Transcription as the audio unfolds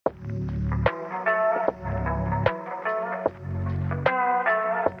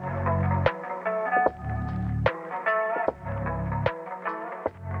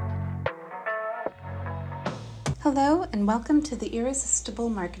Hello, and welcome to the Irresistible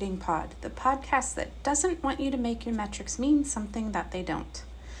Marketing Pod, the podcast that doesn't want you to make your metrics mean something that they don't.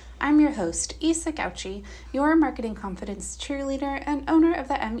 I'm your host, Isa Gauchi, your marketing confidence cheerleader and owner of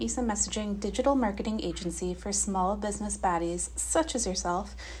the Isa Messaging digital marketing agency for small business baddies such as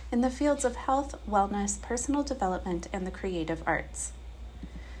yourself in the fields of health, wellness, personal development, and the creative arts.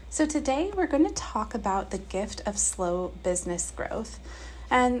 So today we're going to talk about the gift of slow business growth.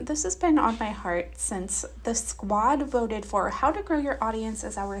 And this has been on my heart since the squad voted for How to Grow Your Audience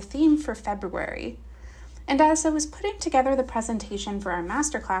as our theme for February. And as I was putting together the presentation for our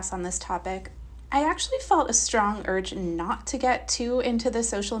masterclass on this topic, I actually felt a strong urge not to get too into the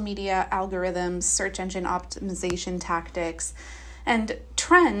social media algorithms, search engine optimization tactics, and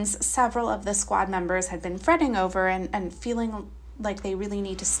trends several of the squad members had been fretting over and feeling like they really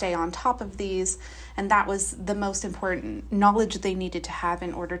need to stay on top of these, and that was the most important knowledge they needed to have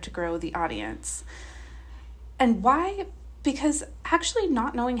in order to grow the audience. And why? Because actually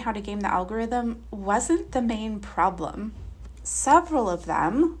not knowing how to game the algorithm wasn't the main problem. Several of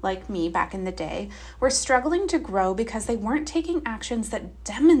them, like me back in the day, were struggling to grow because they weren't taking actions that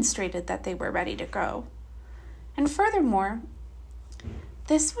demonstrated that they were ready to grow. And furthermore,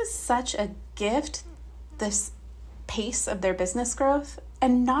 this was such a gift, this pace of their business growth,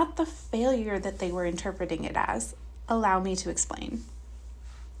 and not the failure that they were interpreting it as. Allow me to explain.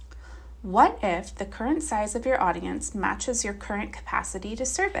 What if the current size of your audience matches your current capacity to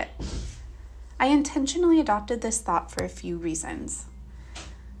serve it? I intentionally adopted this thought for a few reasons.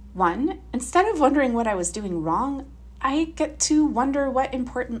 One, instead of wondering what I was doing wrong, I get to wonder what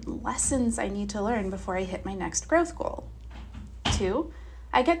important lessons I need to learn before I hit my next growth goal. Two,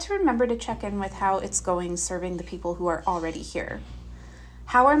 I get to remember to check in with how it's going serving the people who are already here.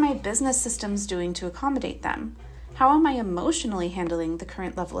 How are my business systems doing to accommodate them? How am I emotionally handling the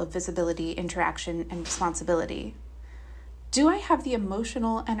current level of visibility, interaction, and responsibility? Do I have the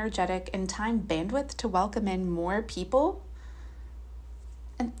emotional, energetic, and time bandwidth to welcome in more people?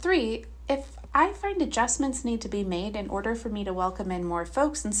 And three, if I find adjustments need to be made in order for me to welcome in more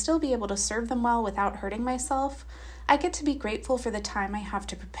folks and still be able to serve them well without hurting myself, I get to be grateful for the time I have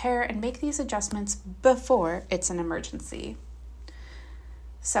to prepare and make these adjustments before it's an emergency.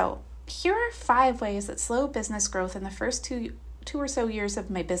 So, here are 5 ways that slow business growth in the first two or so years of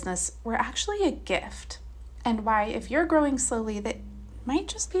my business were actually a gift, and why, if you're growing slowly, that might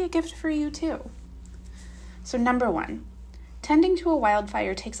just be a gift for you too. So, number 1, tending to a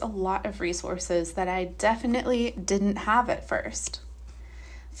wildfire takes a lot of resources that I definitely didn't have at first.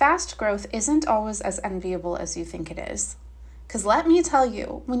 Fast growth isn't always as enviable as you think it is. Because let me tell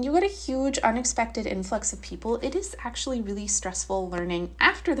you, when you get a huge unexpected influx of people, it is actually really stressful learning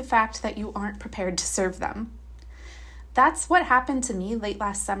after the fact that you aren't prepared to serve them. That's what happened to me late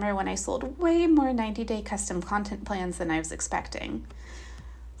last summer when I sold way more 90-day custom content plans than I was expecting.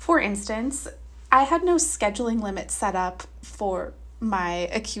 For instance, I had no scheduling limit set up for my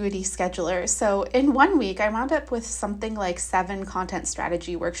Acuity scheduler. So in 1 week, I wound up with something like 7 content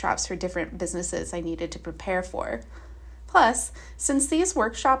strategy workshops for different businesses I needed to prepare for. Plus, since these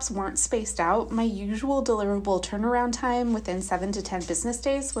workshops weren't spaced out, my usual deliverable turnaround time within 7 to 10 business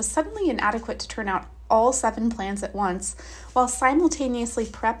days was suddenly inadequate to turn out all 7 plans at once, while simultaneously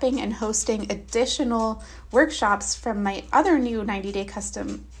prepping and hosting additional workshops from my other new 90-day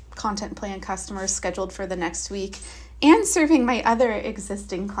custom content plan customers scheduled for the next week, and serving my other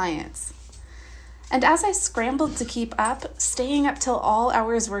existing clients. And as I scrambled to keep up, staying up till all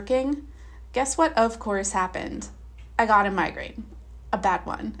hours working, guess what of course happened? I got a migraine, a bad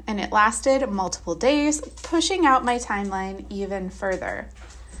one, and it lasted multiple days, pushing out my timeline even further.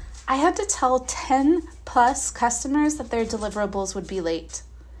 I had to tell 10 plus customers that their deliverables would be late.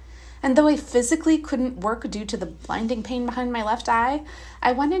 And though I physically couldn't work due to the blinding pain behind my left eye,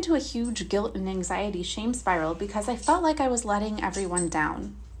 I went into a huge guilt and anxiety shame spiral because I felt like I was letting everyone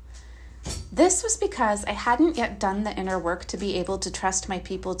down. This was because I hadn't yet done the inner work to be able to trust my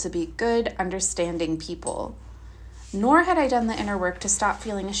people to be good, understanding people. Nor had I done the inner work to stop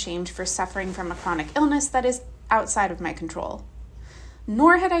feeling ashamed for suffering from a chronic illness that is outside of my control.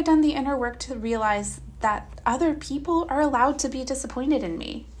 Nor had I done the inner work to realize that other people are allowed to be disappointed in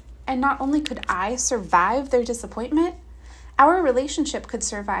me. And not only could I survive their disappointment, our relationship could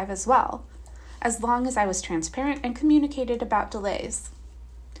survive as well, as long as I was transparent and communicated about delays.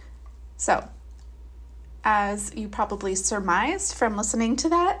 So, as you probably surmised from listening to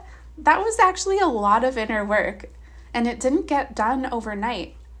that was actually a lot of inner work, and it didn't get done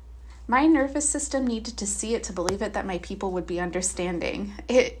overnight. My nervous system needed to see it to believe it that my people would be understanding.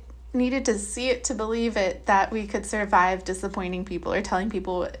 It needed to see it to believe it that we could survive disappointing people or telling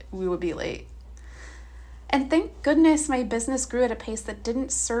people we would be late. And thank goodness my business grew at a pace that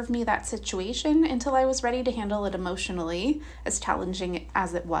didn't serve me that situation until I was ready to handle it emotionally, as challenging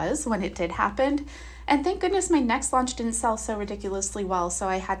as it was when it did happen. And thank goodness my next launch didn't sell so ridiculously well, so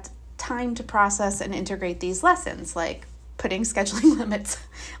I had time to process and integrate these lessons, like putting scheduling limits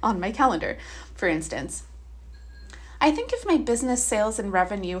on my calendar, for instance. I think if my business sales and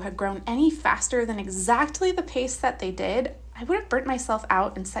revenue had grown any faster than exactly the pace that they did, I would have burnt myself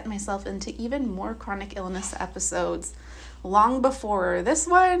out and set myself into even more chronic illness episodes long before this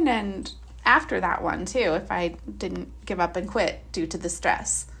one and after that one too, if I didn't give up and quit due to the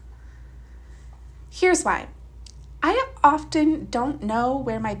stress. Here's why. I often don't know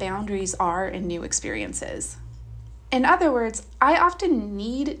where my boundaries are in new experiences. In other words, I often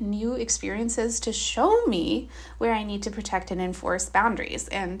need new experiences to show me where I need to protect and enforce boundaries,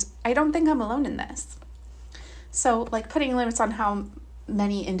 and I don't think I'm alone in this. So, like putting limits on how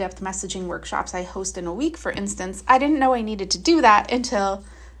many in-depth messaging workshops I host in a week, for instance, I didn't know I needed to do that until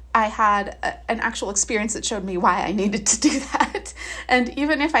I had an actual experience that showed me why I needed to do that. And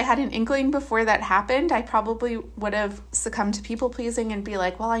even if I had an inkling before that happened, I probably would have succumbed to people pleasing and be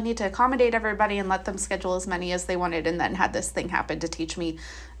like, well, I need to accommodate everybody and let them schedule as many as they wanted, and then had this thing happen to teach me,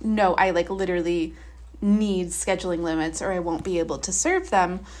 no, I literally need scheduling limits or I won't be able to serve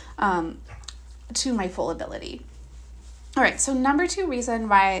them to my full ability. All right, so number 2 reason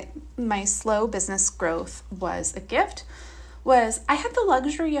why my slow business growth was a gift was I had the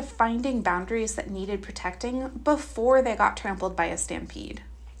luxury of finding boundaries that needed protecting before they got trampled by a stampede.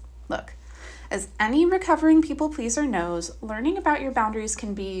 Look, as any recovering people pleaser knows, learning about your boundaries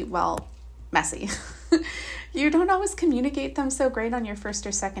can be, well, messy. You don't always communicate them so great on your first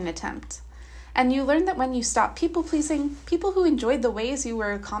or second attempt. And you learn that when you stop people pleasing, people who enjoyed the ways you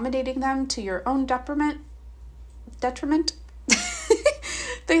were accommodating them to your own detriment,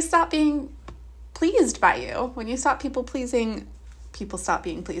 they stop being pleased by you. When you stop people pleasing, people stop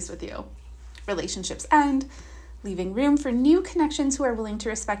being pleased with you. Relationships end, leaving room for new connections who are willing to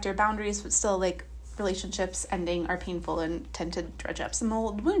respect your boundaries, but still, like, relationships ending are painful and tend to dredge up some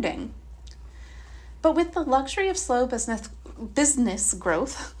old wounding. But with the luxury of slow business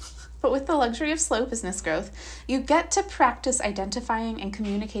growth, you get to practice identifying and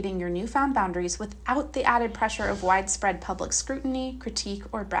communicating your newfound boundaries without the added pressure of widespread public scrutiny, critique,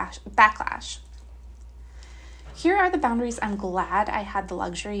 or backlash. Here are the boundaries I'm glad I had the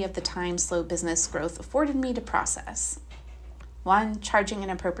luxury of the time slow business growth afforded me to process. 1, charging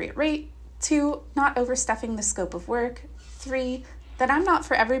an appropriate rate. 2, not overstuffing the scope of work. 3, that I'm not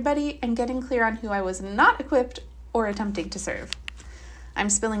for everybody, and getting clear on who I was not equipped or attempting to serve. I'm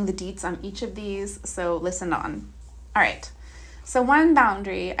spilling the deets on each of these, so listen on. All right, so 1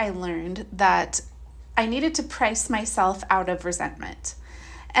 boundary I learned that I needed to price myself out of resentment.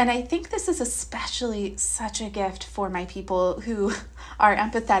 And I think this is especially such a gift for my people who are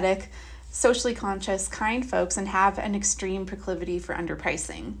empathetic, socially conscious, kind folks, and have an extreme proclivity for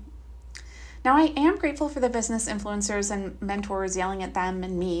underpricing. Now, I am grateful for the business influencers and mentors yelling at them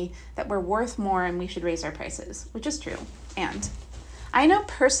and me that we're worth more and we should raise our prices, which is true. And I know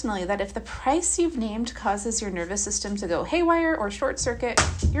personally that if the price you've named causes your nervous system to go haywire or short circuit,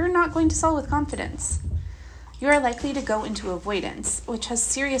 you're not going to sell with confidence. You are likely to go into avoidance, which has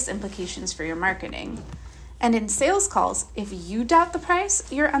serious implications for your marketing. And in sales calls, if you doubt the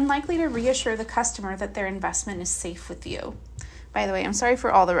price, you're unlikely to reassure the customer that their investment is safe with you. By the way, I'm sorry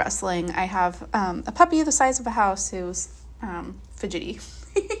for all the rustling. I have a puppy the size of a house who's fidgety.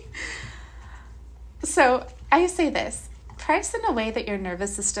 So I say this, price in a way that your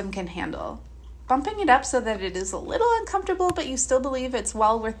nervous system can handle. Bumping it up so that it is a little uncomfortable, but you still believe it's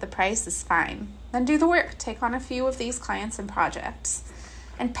well worth the price is fine. Then do the work. Take on a few of these clients and projects.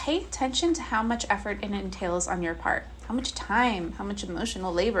 And pay attention to how much effort it entails on your part. How much time, how much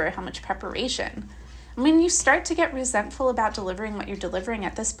emotional labor, how much preparation. And when you start to get resentful about delivering what you're delivering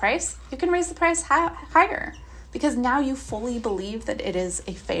at this price, you can raise the price higher because now you fully believe that it is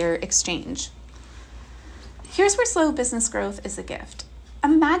a fair exchange. Here's where slow business growth is a gift.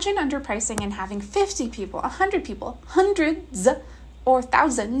 Imagine underpricing and having 50 people, 100 people, hundreds or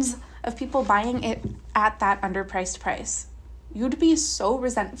thousands of people buying it at that underpriced price. You'd be so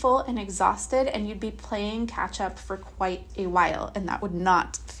resentful and exhausted, and you'd be playing catch up for quite a while, and that would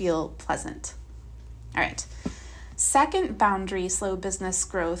not feel pleasant. All right. Second boundary, slow business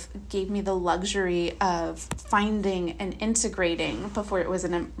growth, gave me the luxury of finding and integrating before it was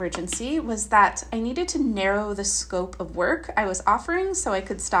an emergency, was that I needed to narrow the scope of work I was offering so I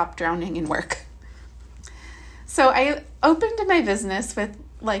could stop drowning in work. So I opened my business with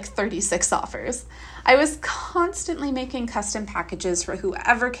like 36 offers. I was constantly making custom packages for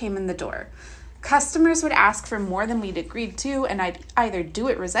whoever came in the door. Customers would ask for more than we'd agreed to, and I'd either do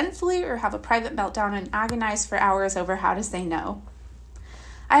it resentfully or have a private meltdown and agonize for hours over how to say no.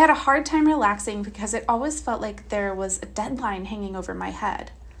 I had a hard time relaxing because it always felt like there was a deadline hanging over my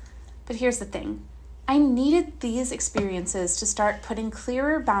head. But here's the thing. I needed these experiences to start putting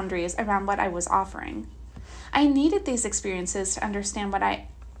clearer boundaries around what I was offering. I needed these experiences to understand what I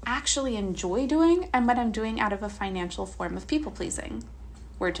actually enjoy doing and what I'm doing out of a financial form of people-pleasing.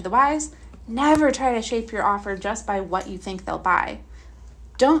 Word to the wise, never try to shape your offer just by what you think they'll buy.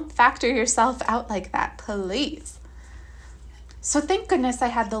 Don't factor yourself out like that, please. So thank goodness I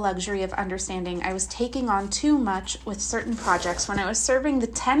had the luxury of understanding I was taking on too much with certain projects when I was serving the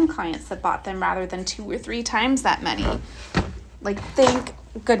 10 clients that bought them rather than 2 or 3 times that many. Thank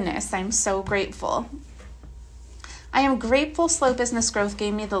goodness, I'm so grateful. I am grateful slow business growth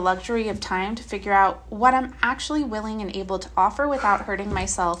gave me the luxury of time to figure out what I'm actually willing and able to offer without hurting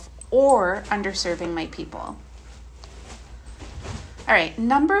myself or underserving my people. All right,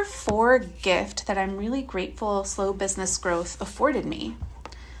 number 4 gift that I'm really grateful slow business growth afforded me.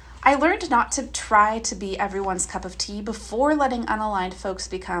 I learned not to try to be everyone's cup of tea before letting unaligned folks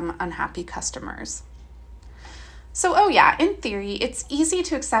become unhappy customers. So, in theory, it's easy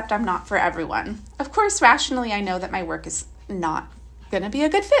to accept I'm not for everyone. Of course, rationally, I know that my work is not going to be a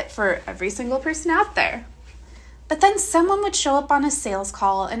good fit for every single person out there. But then someone would show up on a sales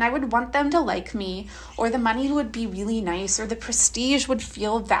call and I would want them to like me, or the money would be really nice, or the prestige would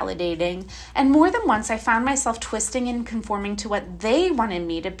feel validating. And more than once, I found myself twisting and conforming to what they wanted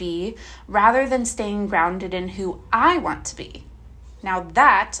me to be rather than staying grounded in who I want to be. Now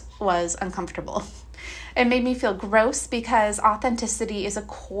that was uncomfortable. It made me feel gross because authenticity is a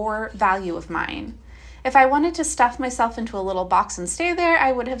core value of mine. If I wanted to stuff myself into a little box and stay there,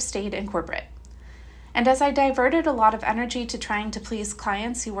 I would have stayed in corporate. And as I diverted a lot of energy to trying to please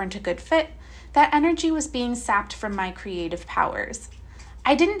clients who weren't a good fit, that energy was being sapped from my creative powers.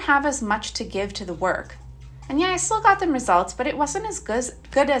 I didn't have as much to give to the work. And I still got them results, but it wasn't as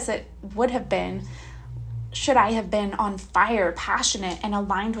good as it would have been should I have been on fire, passionate, and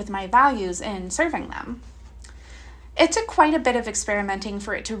aligned with my values in serving them. It took quite a bit of experimenting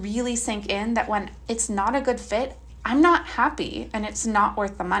for it to really sink in that when it's not a good fit, I'm not happy and it's not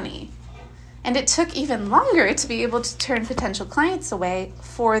worth the money. And it took even longer to be able to turn potential clients away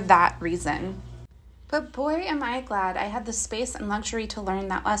for that reason. But boy, am I glad I had the space and luxury to learn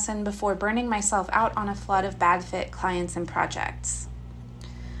that lesson before burning myself out on a flood of bad fit clients and projects.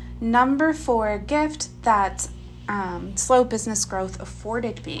 Number 4 gift that slow business growth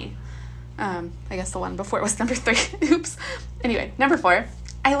afforded me. I guess the one before was number 3. Oops. Anyway, number 4,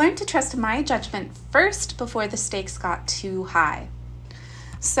 I learned to trust my judgment first before the stakes got too high.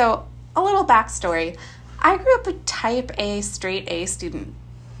 So, a little backstory. I grew up a type A, straight A student.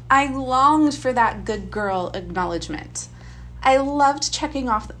 I longed for that good girl acknowledgement. I loved checking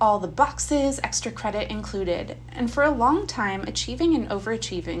off all the boxes, extra credit included, and for a long time, achieving and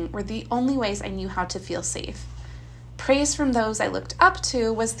overachieving were the only ways I knew how to feel safe. Praise from those I looked up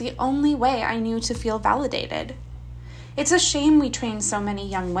to was the only way I knew to feel validated. It's a shame we train so many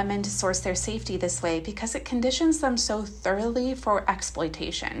young women to source their safety this way because it conditions them so thoroughly for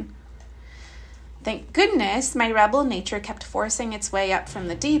exploitation. Thank goodness my rebel nature kept forcing its way up from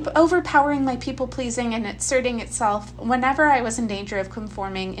the deep, overpowering my people-pleasing and asserting itself whenever I was in danger of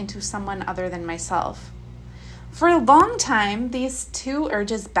conforming into someone other than myself. For a long time, these 2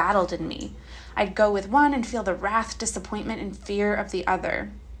 urges battled in me. I'd go with one and feel the wrath, disappointment, and fear of the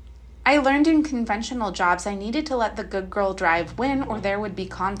other. I learned in conventional jobs I needed to let the good girl drive win or there would be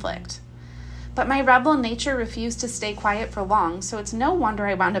conflict. But my rebel nature refused to stay quiet for long, so it's no wonder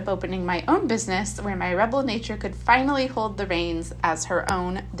I wound up opening my own business where my rebel nature could finally hold the reins as her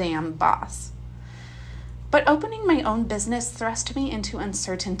own damn boss. But opening my own business thrust me into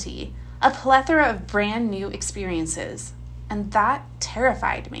uncertainty, a plethora of brand new experiences, and that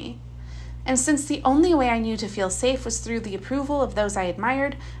terrified me. And since the only way I knew to feel safe was through the approval of those I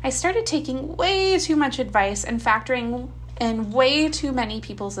admired, I started taking way too much advice and factoring in way too many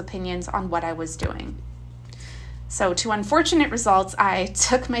people's opinions on what I was doing. So to unfortunate results, I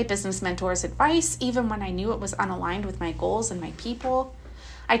took my business mentor's advice even when I knew it was unaligned with my goals and my people.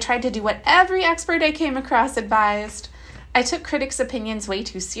 I tried to do what every expert I came across advised. I took critics' opinions way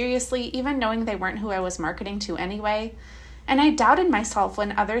too seriously, even knowing they weren't who I was marketing to anyway. And I doubted myself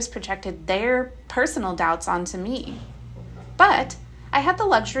when others projected their personal doubts onto me. But I had the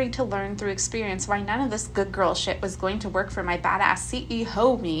luxury to learn through experience why none of this good girl shit was going to work for my badass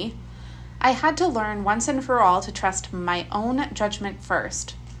CEO me. I had to learn once and for all to trust my own judgment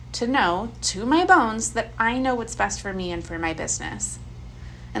first, to know, to my bones, that I know what's best for me and for my business.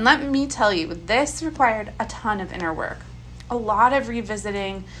 And let me tell you, this required a ton of inner work. A lot of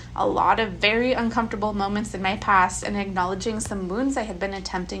revisiting, a lot of very uncomfortable moments in my past, and acknowledging some wounds I had been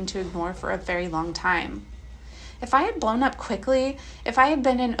attempting to ignore for a very long time. If I had blown up quickly, if I had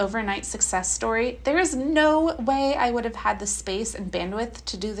been an overnight success story, there is no way I would have had the space and bandwidth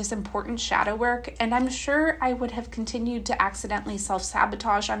to do this important shadow work, and I'm sure I would have continued to accidentally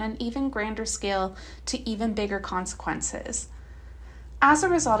self-sabotage on an even grander scale to even bigger consequences. As a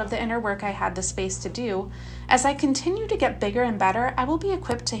result of the inner work I had the space to do, as I continue to get bigger and better, I will be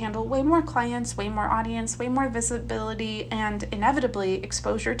equipped to handle way more clients, way more audience, way more visibility, and inevitably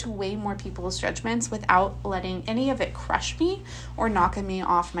exposure to way more people's judgments without letting any of it crush me or knocking me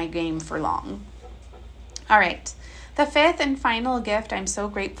off my game for long. All right. The fifth and final gift I'm so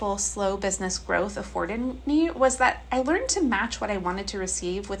grateful slow business growth afforded me was that I learned to match what I wanted to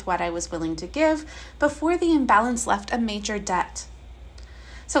receive with what I was willing to give before the imbalance left a major debt.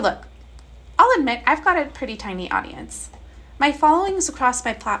 So look, I'll admit I've got a pretty tiny audience. My followings across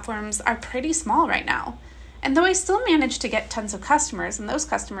my platforms are pretty small right now. And though I still managed to get tons of customers, and those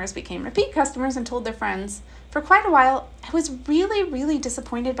customers became repeat customers and told their friends, for quite a while, I was really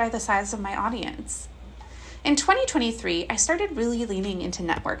disappointed by the size of my audience. In 2023, I started really leaning into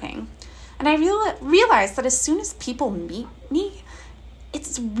networking. And I realized that as soon as people meet me,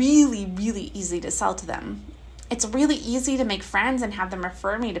 it's really easy to sell to them. It's really easy to make friends and have them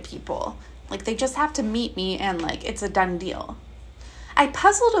refer me to people. Like, they just have to meet me and, it's a done deal. I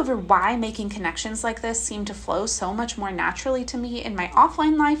puzzled over why making connections like this seemed to flow so much more naturally to me in my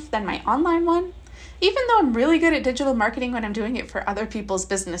offline life than my online one, even though I'm really good at digital marketing when I'm doing it for other people's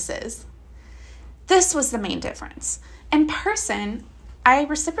businesses. This was the main difference. In person, I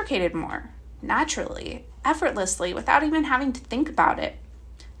reciprocated more, naturally, effortlessly, without even having to think about it.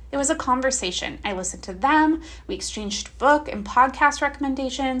 It was a conversation. I listened to them, we exchanged book and podcast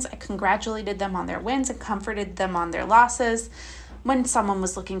recommendations, I congratulated them on their wins and comforted them on their losses. When someone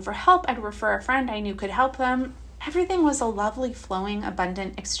was looking for help, I'd refer a friend I knew could help them. Everything was a lovely, flowing,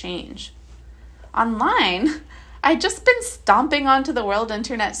 abundant exchange. Online, I'd just been stomping onto the world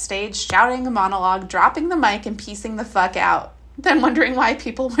internet stage, shouting a monologue, dropping the mic, and piecing the fuck out, then wondering why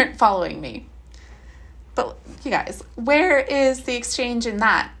people weren't following me. But you guys, where is the exchange in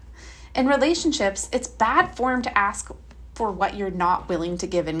that? In relationships, it's bad form to ask for what you're not willing to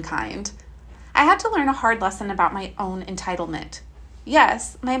give in kind. I had to learn a hard lesson about my own entitlement.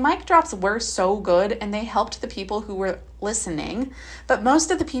 Yes, my mic drops were so good and they helped the people who were listening, but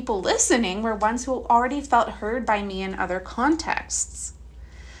most of the people listening were ones who already felt heard by me in other contexts.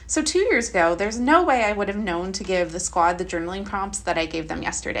 So 2 years ago, there's no way I would have known to give the squad the journaling prompts that I gave them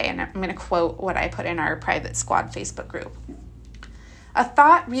yesterday, and I'm going to quote what I put in our private squad Facebook group. A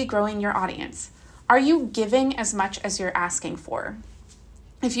thought regrowing your audience. Are you giving as much as you're asking for?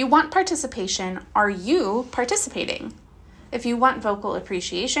 If you want participation, are you participating? If you want vocal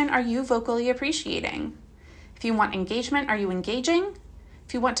appreciation, are you vocally appreciating? If you want engagement, are you engaging?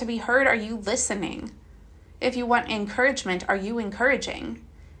 If you want to be heard, are you listening? If you want encouragement, are you encouraging?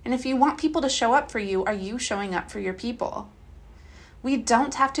 And if you want people to show up for you, are you showing up for your people? We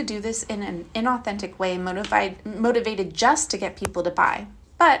don't have to do this in an inauthentic way, motivated just to get people to buy.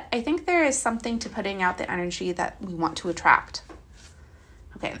 But I think there is something to putting out the energy that we want to attract.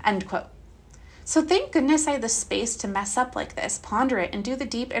 Okay, end quote. So thank goodness I had the space to mess up like this, ponder it, and do the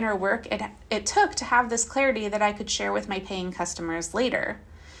deep inner work it took to have this clarity that I could share with my paying customers later.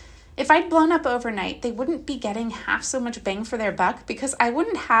 If I'd blown up overnight, they wouldn't be getting half so much bang for their buck because I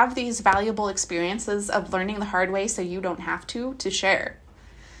wouldn't have these valuable experiences of learning the hard way so you don't have to share.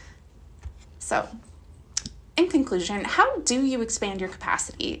 So, in conclusion, how do you expand your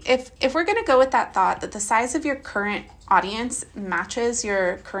capacity? If we're going to go with that thought that the size of your current audience matches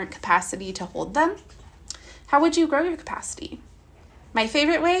your current capacity to hold them, how would you grow your capacity? My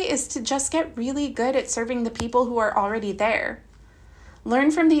favorite way is to just get really good at serving the people who are already there.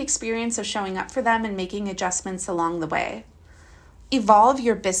 Learn from the experience of showing up for them and making adjustments along the way. Evolve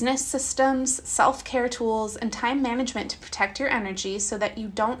your business systems, self-care tools, and time management to protect your energy so that you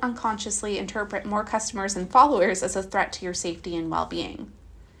don't unconsciously interpret more customers and followers as a threat to your safety and well-being.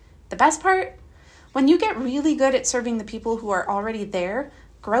 The best part? When you get really good at serving the people who are already there,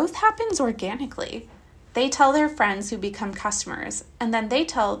 growth happens organically. They tell their friends who become customers, and then they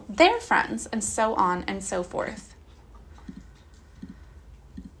tell their friends, and so on and so forth.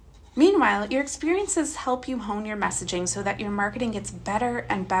 Meanwhile, your experiences help you hone your messaging so that your marketing gets better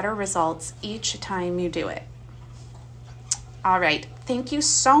and better results each time you do it. All right, thank you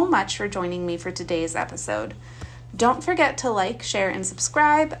so much for joining me for today's episode. Don't forget to like, share, and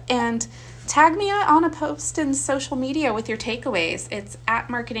subscribe, and Tag me on a post in social media with your takeaways. It's at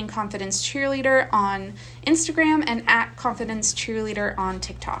Marketing Confidence Cheerleader on Instagram and at Confidence Cheerleader on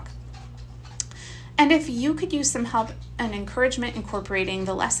TikTok. And if you could use some help and encouragement incorporating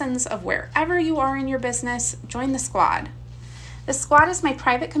the lessons of wherever you are in your business, join the squad. The squad is my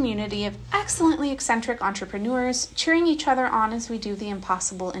private community of excellently eccentric entrepreneurs cheering each other on as we do the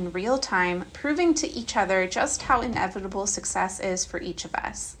impossible in real time, proving to each other just how inevitable success is for each of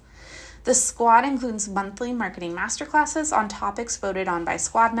us. The squad includes monthly marketing masterclasses on topics voted on by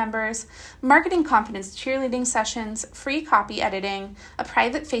squad members, marketing confidence cheerleading sessions, free copy editing, a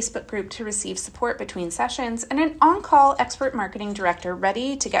private Facebook group to receive support between sessions, and an on-call expert marketing director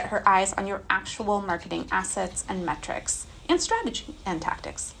ready to get her eyes on your actual marketing assets and metrics and strategy and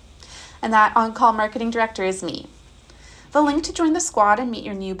tactics. And that on-call marketing director is me. The link to join the squad and meet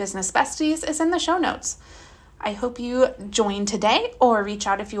your new business besties is in the show notes. I hope you join today or reach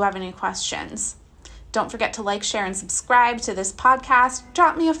out if you have any questions. Don't forget to like, share, and subscribe to this podcast.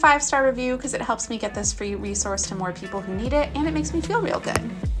 Drop me a 5-star review because it helps me get this free resource to more people who need it, and it makes me feel real good.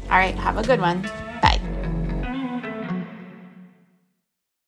 All right, have a good one.